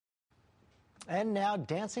And now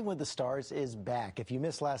Dancing with the Stars is back. If you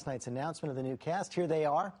missed last night's announcement of the new cast, here they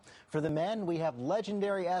are. For the men, we have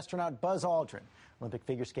legendary astronaut Buzz Aldrin, Olympic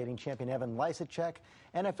figure skating champion Evan Lysacek,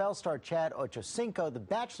 NFL star Chad Ochocinco, the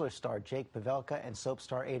Bachelor star Jake Pavelka, and soap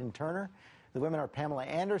star Aidan Turner. The women are Pamela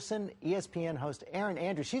Anderson, ESPN host Erin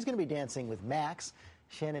Andrews. She's going to be dancing with Max.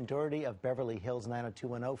 Shannon Doherty of Beverly Hills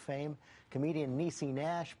 90210 fame, comedian Niecy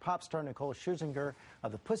Nash, pop star Nicole Scherzinger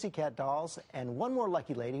of the Pussycat Dolls, and one more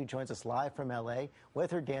lucky lady who joins us live from L.A.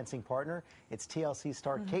 with her dancing partner. It's TLC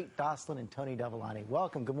star Kate Doslin and Tony Dovolani.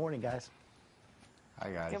 Welcome. Good morning, guys.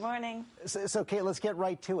 Hi, guys. Good morning. So, Kate, let's get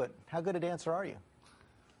right to it. How good a dancer are you?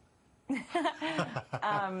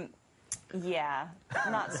 Yeah,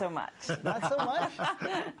 not so much. Not so much?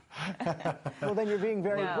 Well, then you're being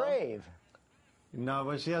very brave. No,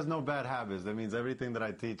 but she has no bad habits. That means everything that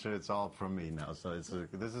I teach her, it's all from me now. So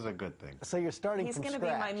this is a good thing. So you're starting He's from scratch. He's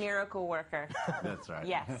going to be my miracle worker. That's right.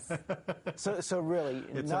 Yes. So really,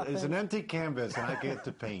 it's an empty canvas, and I get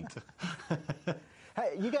to paint.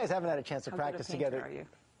 Hey, you guys haven't had a chance to practice together. How good a painter are you?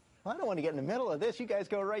 Well, I don't want to get in the middle of this. You guys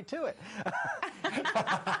go right to it.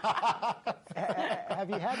 Have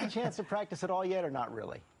you had the chance to practice at all yet, or not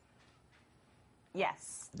really?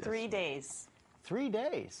 Yes. 3 days. 3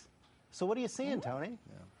 days? So what are you seeing, Tony?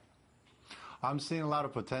 Yeah. I'm seeing a lot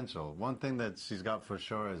of potential. One thing that she's got for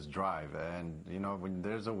sure is drive. And, you know, when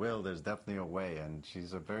there's a will, there's definitely a way. And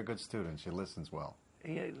she's a very good student. She listens well.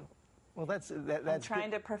 Yeah. Well, that's I'm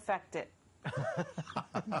trying to perfect it.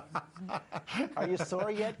 Are you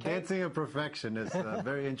sore yet, Kate? Dancing and perfection is a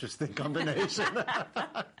very interesting combination.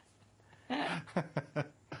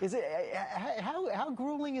 Is it how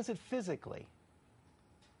grueling is it physically?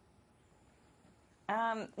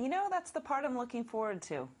 You know, that's the part I'm looking forward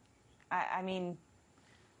to. I mean,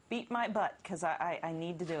 beat my butt, because I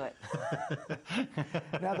need to do it.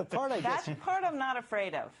 Now, the part I guess... That part I'm not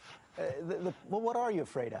afraid of. Well, what are you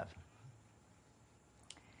afraid of?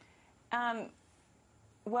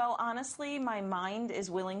 Well, honestly, my mind is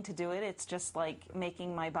willing to do it. It's just like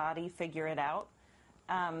making my body figure it out.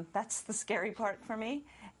 That's the scary part for me.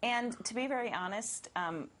 And to be very honest,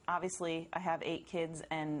 obviously I have 8 kids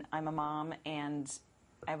and I'm a mom and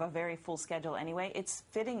I have a very full schedule anyway. It's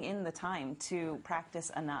fitting in the time to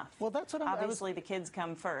practice enough. Well, that's what obviously the kids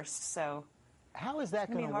come first, so... How is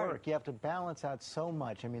that going to work? You have to balance out so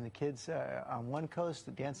much. I mean, the kids on one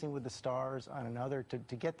coast, Dancing with the Stars, on another.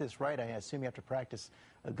 To get this right, I assume you have to practice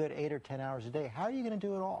a good 8 or 10 hours a day. How are you going to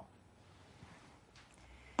do it all?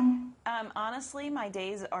 Honestly, my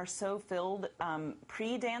days are so filled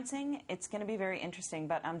pre-dancing. It's going to be very interesting,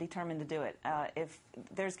 but I'm determined to do it. If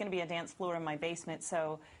there's going to be a dance floor in my basement,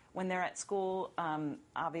 so when they're at school,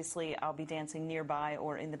 obviously I'll be dancing nearby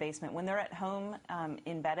or in the basement. When they're at home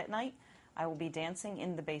in bed at night, I will be dancing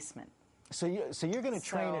in the basement. So you're going to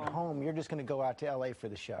train at home. You're just going to go out to L.A. for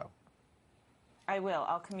the show. I will.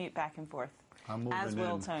 I'll commute back and forth. As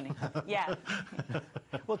will Tony. Yeah.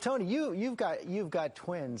 Well, Tony, you've got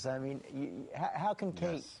twins. I mean, how can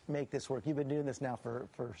Kate make this work? You've been doing this now for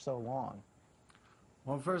so long.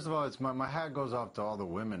 Well, first of all, it's my hat goes off to all the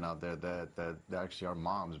women out there that actually are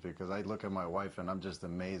moms, because I look at my wife and I'm just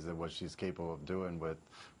amazed at what she's capable of doing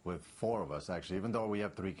with 4 of us, actually. Even though we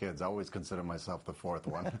have 3 kids, I always consider myself the 4th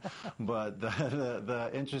one. But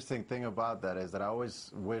the interesting thing about that is that I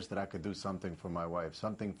always wish that I could do something for my wife,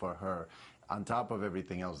 something for her, on top of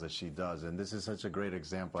everything else that she does. And this is such a great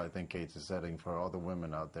example, I think, Kate is setting for all the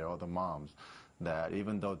women out there, all the moms, that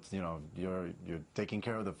even though, you know, you're taking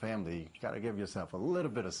care of the family, you got to give yourself a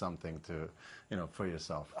little bit of something to, you know, for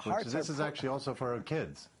yourself. This is actually also for her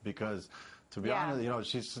kids, because to be honest, you know,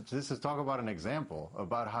 this is talk about an example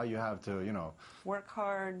about how you have to, you know, work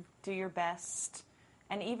hard, do your best,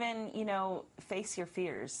 and even, you know, face your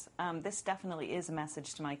fears. This definitely is a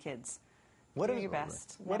message to my kids. Do your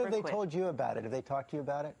best. What have they told you about it? Have they talked to you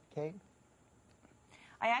about it, Kate?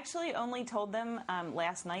 I actually only told them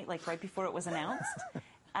last night, like right before it was announced.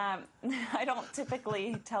 I don't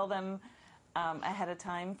typically tell them ahead of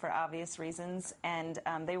time for obvious reasons, and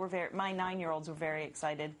they were my 9-year-olds were very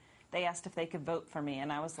excited. They asked if they could vote for me,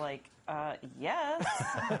 and I was like, yes.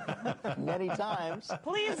 Many times.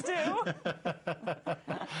 Please do.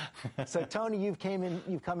 So, Tony, you've come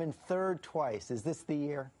in 3rd twice. Is this the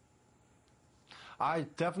year? I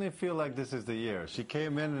definitely feel like this is the year. She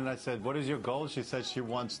came in and I said, what is your goal? She said she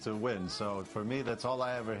wants to win. So for me, that's all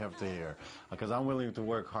I ever have to hear, because I'm willing to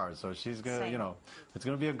work hard. So she's going to, you know, it's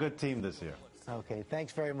going to be a good team this year. Okay.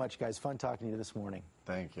 Thanks very much, guys. Fun talking to you this morning.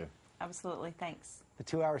 Thank you. Absolutely. Thanks. The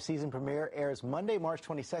 2-hour season premiere airs Monday, March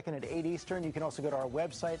 22nd at 8 Eastern. You can also go to our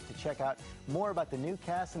website to check out more about the new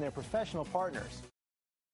cast and their professional partners.